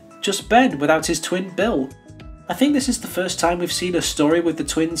 Ben. Just Ben without his twin Bill. I think this is the first time we've seen a story with the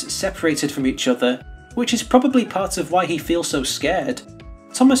twins separated from each other, which is probably part of why he feels so scared.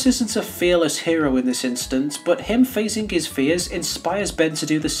 Thomas isn't a fearless hero in this instance, but him facing his fears inspires Ben to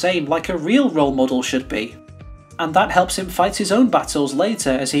do the same like a real role model should be. And that helps him fight his own battles later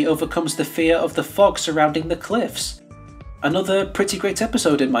as he overcomes the fear of the fog surrounding the cliffs. Another pretty great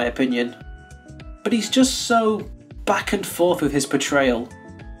episode in my opinion. But he's just so back and forth with his portrayal.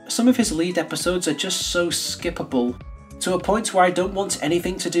 Some of his lead episodes are just so skippable, to a point where I don't want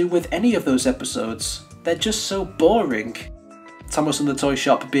anything to do with any of those episodes. They're just so boring. Thomas and the Toy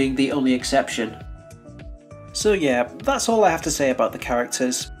Shop being the only exception. So yeah, that's all I have to say about the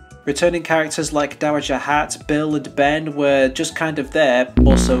characters. Returning characters like Dowager Hat, Bill and Ben were just kind of there,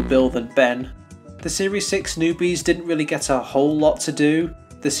 more so Bill than Ben. The Series 6 newbies didn't really get a whole lot to do.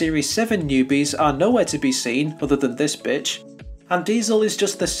 The Series 7 newbies are nowhere to be seen, other than this bitch. And Diesel is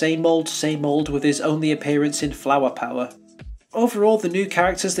just the same old with his only appearance in Flower Power. Overall, the new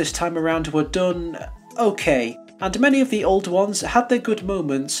characters this time around were done okay, and many of the old ones had their good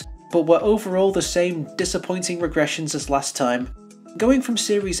moments, but were overall the same disappointing regressions as last time. Going from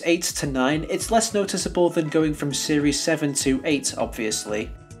Series 8 to 9, it's less noticeable than going from Series 7 to 8,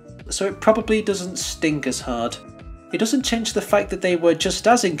 obviously, so it probably doesn't sting as hard. It doesn't change the fact that they were just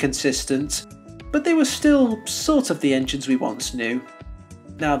as inconsistent, but they were still sort of the engines we once knew.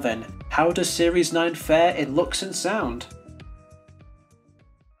 Now then, how does Series 9 fare in looks and sound?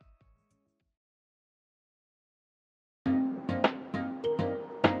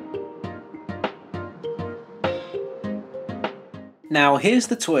 Now here's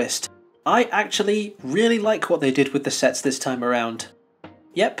the twist. I actually really like what they did with the sets this time around.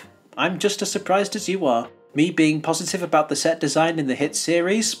 Yep, I'm just as surprised as you are. Me being positive about the set design in the hit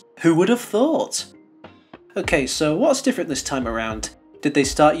series? Who would have thought? Okay, so what's different this time around? Did they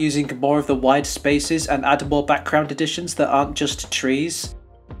start using more of the wide spaces and add more background additions that aren't just trees?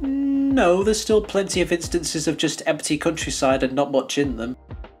 No, there's still plenty of instances of just empty countryside and not much in them.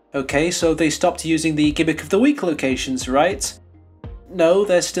 Okay, so they stopped using the gimmick of the week locations, right? No,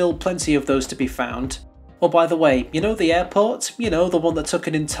 there's still plenty of those to be found. Oh, by the way, you know the airport? You know, the one that took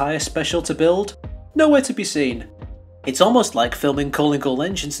an entire special to build? Nowhere to be seen. It's almost like filming Calling All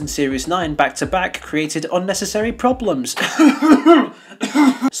Engines in Series 9 back to back created unnecessary problems.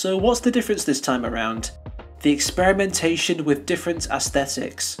 So what's the difference this time around? The experimentation with different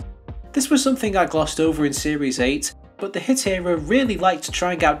aesthetics. This was something I glossed over in Series 8, but the hit era really liked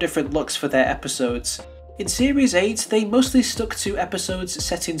trying out different looks for their episodes. In Series 8, they mostly stuck to episodes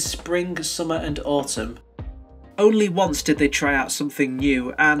set in spring, summer and autumn. Only once did they try out something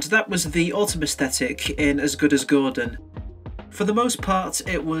new, and that was the autumn aesthetic in As Good as Gordon. For the most part,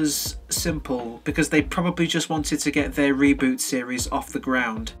 it was simple, because they probably just wanted to get their reboot series off the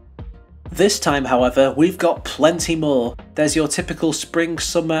ground. This time, however, we've got plenty more. There's your typical spring,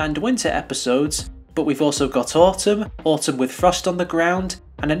 summer and winter episodes, but we've also got autumn, autumn with frost on the ground,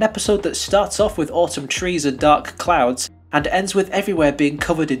 and an episode that starts off with autumn trees and dark clouds, and ends with everywhere being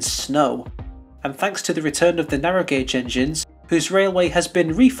covered in snow. And thanks to the return of the narrow gauge engines, whose railway has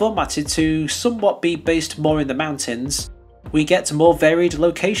been reformatted to somewhat be based more in the mountains, we get more varied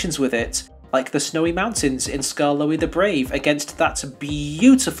locations with it, like the snowy mountains in Skarloey the Brave against that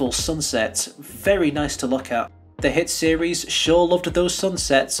beautiful sunset, very nice to look at. The hit series sure loved those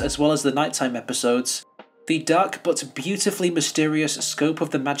sunsets as well as the nighttime episodes. The dark but beautifully mysterious scope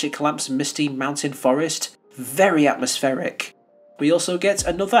of the Magic Lamp's misty mountain forest, very atmospheric. We also get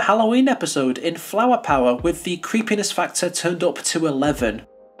another Halloween episode in Flower Power with the creepiness factor turned up to 11.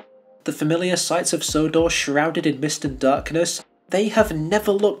 The familiar sights of Sodor shrouded in mist and darkness, they have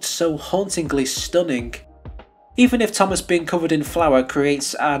never looked so hauntingly stunning. Even if Thomas being covered in flour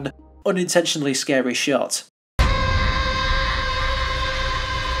creates an unintentionally scary shot.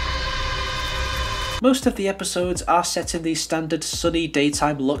 Most of the episodes are set in the standard sunny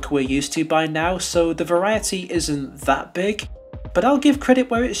daytime look we're used to by now, so the variety isn't that big, but I'll give credit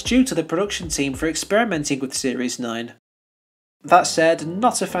where it's due to the production team for experimenting with Series 9. That said,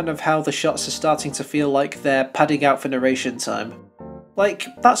 not a fan of how the shots are starting to feel like they're padding out for narration time. Like,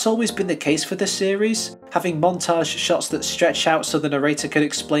 that's always been the case for this series, having montage shots that stretch out so the narrator can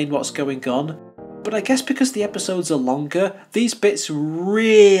explain what's going on, but I guess because the episodes are longer, these bits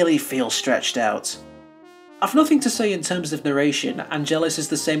really feel stretched out. I've nothing to say in terms of narration, Angelus is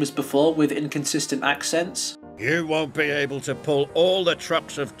the same as before with inconsistent accents. You won't be able to pull all the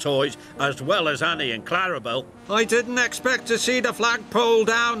trucks of toys as well as Annie and Clarabelle. I didn't expect to see the flagpole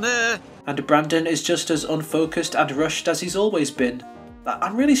down there. And Brandon is just as unfocused and rushed as he's always been.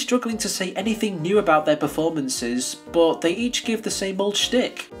 I'm really struggling to say anything new about their performances, but they each give the same old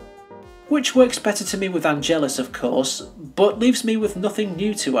shtick. Which works better to me with Angelus, of course, but leaves me with nothing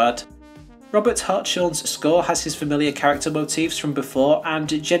new to add. Robert Hartshorn's score has his familiar character motifs from before and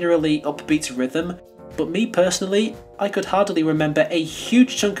generally upbeat rhythm, but me personally, I could hardly remember a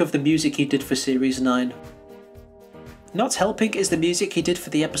huge chunk of the music he did for Series 9. Not helping is the music he did for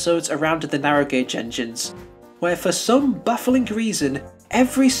the episodes around the narrow gauge engines, where for some baffling reason,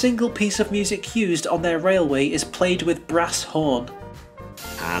 every single piece of music used on their railway is played with brass horn.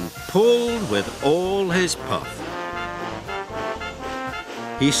 And pulled with all his puff.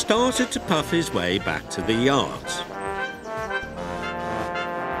 He started to puff his way back to the yards.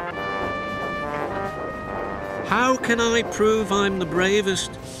 How can I prove I'm the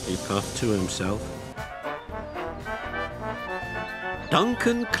bravest? He puffed to himself.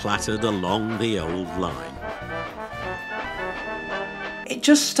 Duncan clattered along the old line. It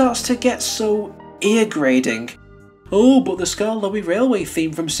just starts to get so ear-grating. Oh, but the Skarloey Railway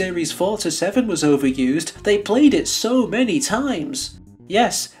theme from Series 4 to 7 was overused. They played it so many times.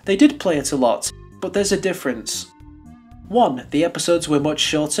 Yes, they did play it a lot, but there's a difference. 1. The episodes were much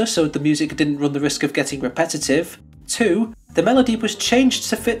shorter, so the music didn't run the risk of getting repetitive. 2. The melody was changed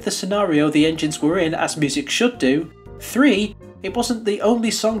to fit the scenario the engines were in, as music should do. 3. It wasn't the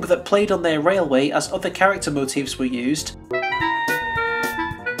only song that played on their railway, as other character motifs were used.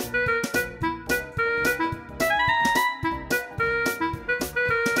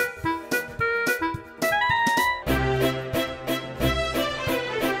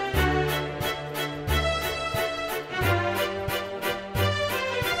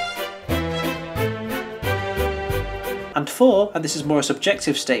 And 4, and this is more a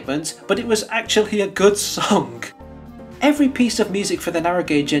subjective statement, but it was actually a good song. Every piece of music for the narrow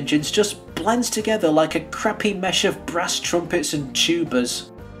gauge engines just blends together like a crappy mesh of brass trumpets and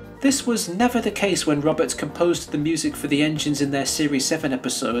tubas. This was never the case when Roberts composed the music for the engines in their Series 7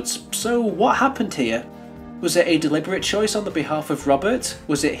 episodes, so what happened here? Was it a deliberate choice on the behalf of Robert?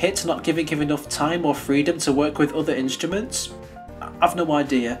 Was it HIT not giving him enough time or freedom to work with other instruments? I've no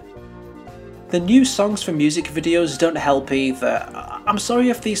idea. The new songs for music videos don't help either. I'm sorry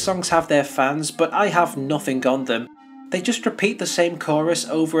if these songs have their fans, but I have nothing on them. They just repeat the same chorus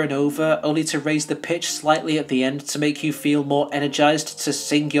over and over, only to raise the pitch slightly at the end to make you feel more energised to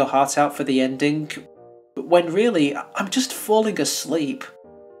sing your heart out for the ending, when really, I'm just falling asleep.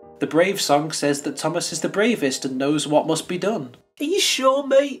 The Brave song says that Thomas is the bravest and knows what must be done. Are you sure,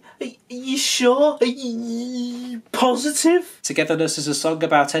 mate? Are you sure? Are you positive? Togetherness is a song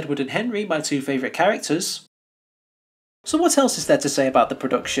about Edward and Henry, my two favourite characters. So what else is there to say about the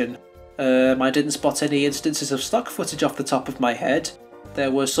production? I didn't spot any instances of stock footage off the top of my head. There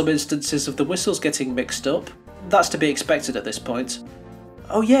were some instances of the whistles getting mixed up. That's to be expected at this point.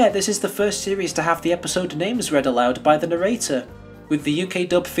 Oh yeah, this is the first series to have the episode names read aloud by the narrator, with the UK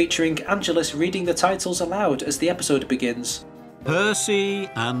dub featuring Angelus reading the titles aloud as the episode begins. Percy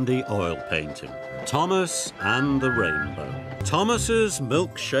and the oil painting. Thomas and the rainbow. Thomas's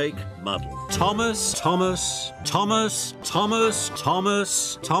milkshake muddle. Thomas.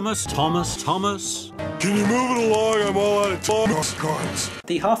 Can you move it along? I'm all out of Thomas cards.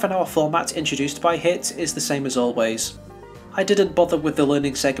 The half-an-hour format introduced by HIT is the same as always. I didn't bother with the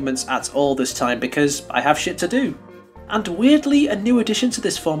learning segments at all this time because I have shit to do. And weirdly, a new addition to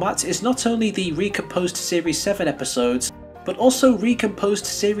this format is not only the recomposed Series 7 episodes, but also recomposed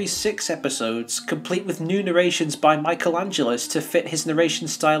Series 6 episodes, complete with new narrations by Michael Angelus to fit his narration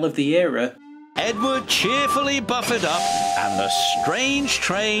style of the era. Edward cheerfully buffered up, and the strange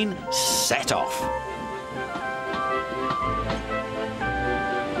train set off.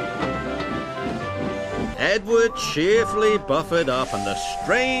 Edward cheerfully buffered up, and the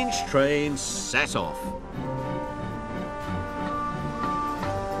strange train set off.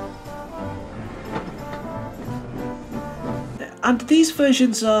 And these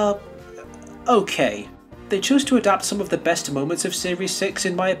versions are okay. They chose to adapt some of the best moments of Series 6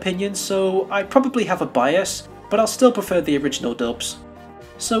 in my opinion, so I probably have a bias, but I'll still prefer the original dubs.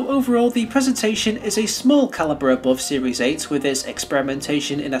 So overall, the presentation is a small calibre above Series 8 with its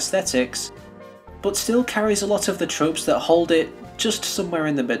experimentation in aesthetics, but still carries a lot of the tropes that hold it just somewhere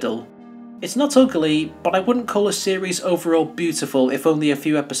in the middle. It's not ugly, but I wouldn't call a series overall beautiful if only a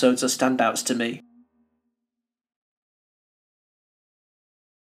few episodes are standouts to me.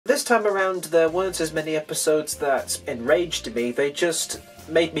 This time around there weren't as many episodes that enraged me, they just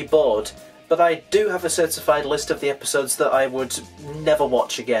made me bored, but I do have a certified list of the episodes that I would never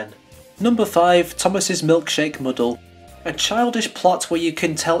watch again. Number 5, Thomas's Milkshake Muddle. A childish plot where you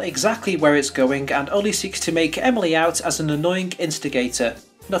can tell exactly where it's going and only seeks to make Emily out as an annoying instigator.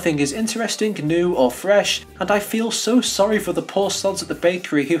 Nothing is interesting, new or fresh, and I feel so sorry for the poor sods at the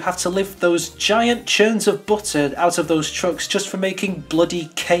bakery who have to lift those giant churns of butter out of those trucks just for making bloody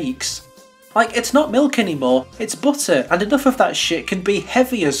cakes. Like, it's not milk anymore, it's butter, and enough of that shit can be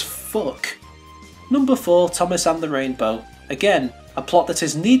heavy as fuck. Number 4, Thomas and the Rainbow. Again, a plot that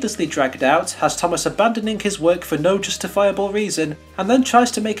is needlessly dragged out, has Thomas abandoning his work for no justifiable reason, and then tries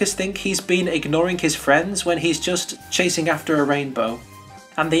to make us think he's been ignoring his friends when he's just chasing after a rainbow.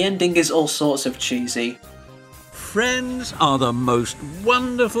 And the ending is all sorts of cheesy. Friends are the most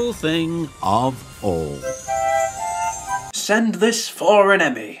wonderful thing of all. Send this for an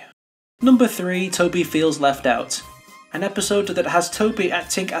Emmy. Number 3, Toby Feels Left Out. An episode that has Toby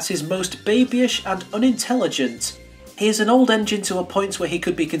acting as his most babyish and unintelligent. He is an old engine to a point where he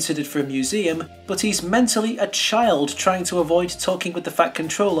could be considered for a museum, but he's mentally a child trying to avoid talking with the Fat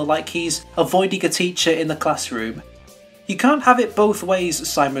Controller like he's avoiding a teacher in the classroom. You can't have it both ways,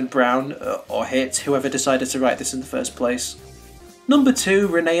 Simon Brown, or HIT, whoever decided to write this in the first place. Number 2,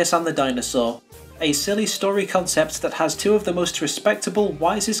 Rheneas and the Dinosaur. A silly story concept that has two of the most respectable,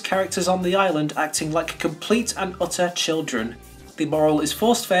 wisest characters on the island acting like complete and utter children. the moral is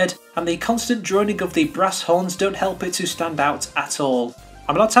force-fed, and the constant droning of the brass horns don't help it to stand out at all.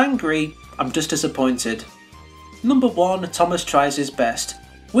 I'm not angry, I'm just disappointed. Number 1, Thomas tries his best.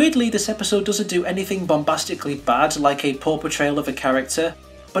 Weirdly, this episode doesn't do anything bombastically bad like a poor portrayal of a character,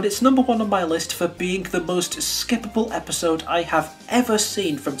 but it's number 1 on my list for being the most skippable episode I have ever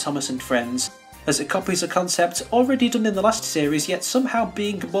seen from Thomas and Friends, as it copies a concept already done in the last series yet somehow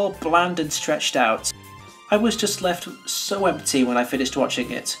being more bland and stretched out. I was just left so empty when I finished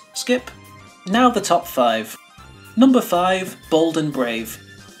watching it. Skip. Now the top 5. Number 5, Bold and Brave.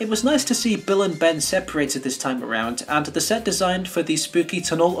 It was nice to see Bill and Ben separated this time around, and the set design for the spooky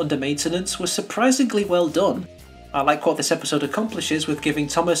tunnel under maintenance was surprisingly well done. I like what this episode accomplishes with giving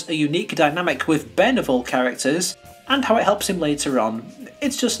Thomas a unique dynamic with Ben of all characters, and how it helps him later on.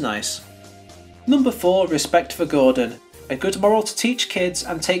 It's just nice. Number 4, Respect for Gordon. A good moral to teach kids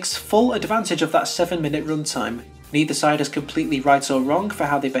and takes full advantage of that 7-minute runtime. Neither side is completely right or wrong for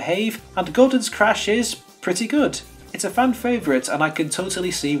how they behave, and Gordon's crash is pretty good. It's a fan favourite and I can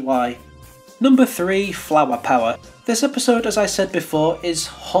totally see why. Number 3, Flower Power. This episode, as I said before, is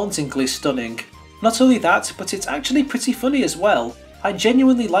hauntingly stunning. Not only that, but it's actually pretty funny as well. I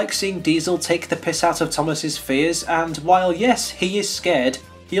genuinely like seeing Diesel take the piss out of Thomas's fears, and while yes, he is scared,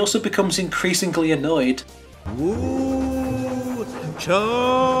 he also becomes increasingly annoyed. Ooh,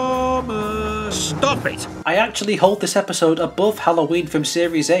 Thomas, stop it! I actually hold this episode above Halloween from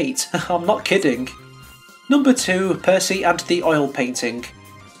Series 8, I'm not kidding. Number 2, Percy and the Oil Painting.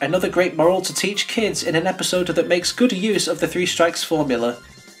 Another great moral to teach kids in an episode that makes good use of the 3 strikes formula.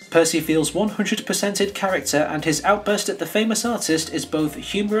 Percy feels 100% in character, and his outburst at the famous artist is both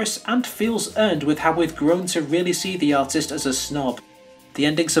humorous and feels earned with how we've grown to really see the artist as a snob. The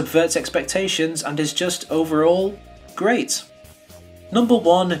ending subverts expectations and is just overall great. Number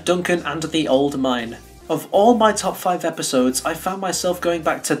 1, Duncan and the Old Mine. Of all my top 5 episodes, I found myself going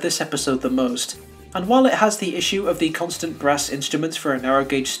back to this episode the most. And while it has the issue of the constant brass instruments for a narrow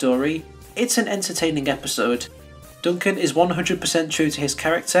gauge story, it's an entertaining episode. Duncan is 100% true to his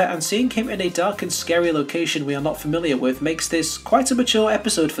character, and seeing him in a dark and scary location we are not familiar with makes this quite a mature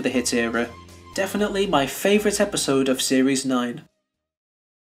episode for the hit era. Definitely my favourite episode of Series 9.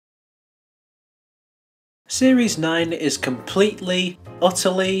 Series 9 is completely,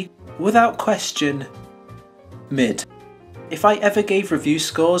 utterly, without question, mid. If I ever gave review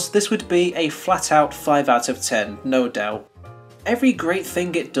scores, this would be a flat out 5 out of 10, no doubt. Every great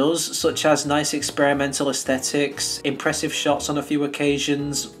thing it does, such as nice experimental aesthetics, impressive shots on a few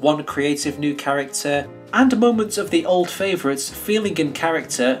occasions, one creative new character, and moments of the old favourites feeling in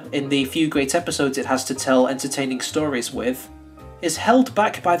character in the few great episodes it has to tell entertaining stories with, is held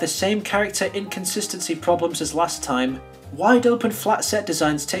back by the same character inconsistency problems as last time, wide open flat set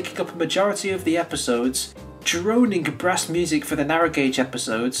designs taking up a majority of the episodes, droning brass music for the narrow gauge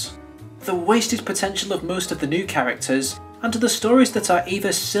episodes, the wasted potential of most of the new characters, and the stories that are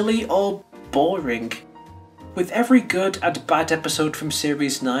either silly or boring. With every good and bad episode from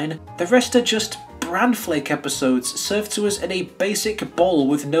Series 9, the rest are just bran flake episodes served to us in a basic bowl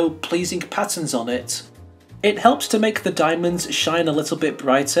with no pleasing patterns on it. It helps to make the diamonds shine a little bit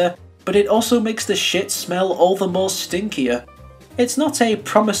brighter, but it also makes the shit smell all the more stinkier. It's not a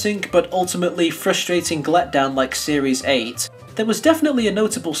promising but ultimately frustrating letdown like Series 8. There was definitely a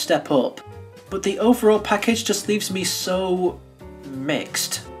notable step up, but the overall package just leaves me so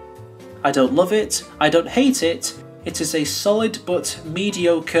mixed. I don't love it, I don't hate it, it is a solid but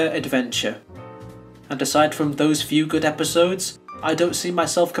mediocre adventure. And aside from those few good episodes, I don't see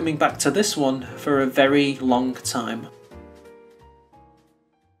myself coming back to this one for a very long time.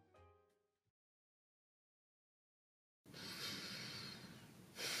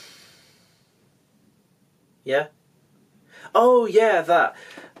 Yeah? Oh yeah, that.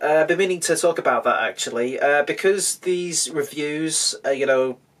 I've been meaning to talk about that actually. Because these reviews,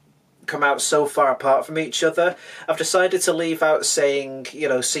 come out so far apart from each other, I've decided to leave out saying,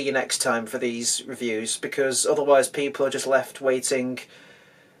 see you next time for these reviews, because otherwise people are just left waiting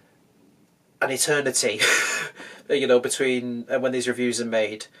an eternity, between when these reviews are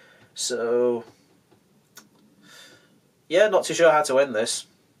made. So, yeah, not too sure how to end this.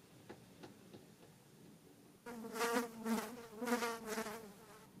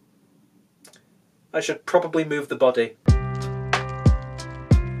 I should probably move the body.